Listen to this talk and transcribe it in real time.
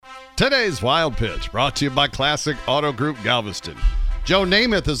Today's Wild Pitch brought to you by Classic Auto Group Galveston. Joe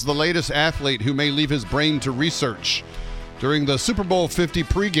Namath is the latest athlete who may leave his brain to research. During the Super Bowl 50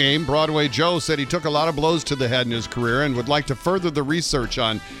 pregame, Broadway Joe said he took a lot of blows to the head in his career and would like to further the research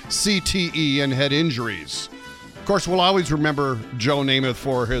on CTE and head injuries. Of course, we'll always remember Joe Namath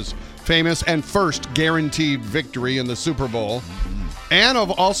for his famous and first guaranteed victory in the Super Bowl, and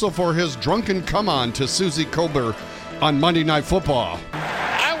also for his drunken come-on to Susie Colbert on Monday Night Football.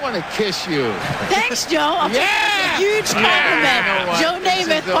 I want to kiss you. Thanks, Joe. I'll take it as a huge compliment. Joe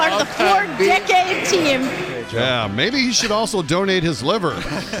Namath, part of the four-decade team. Yeah, maybe he should also donate his liver.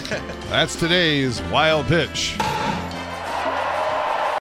 That's today's Wild Pitch.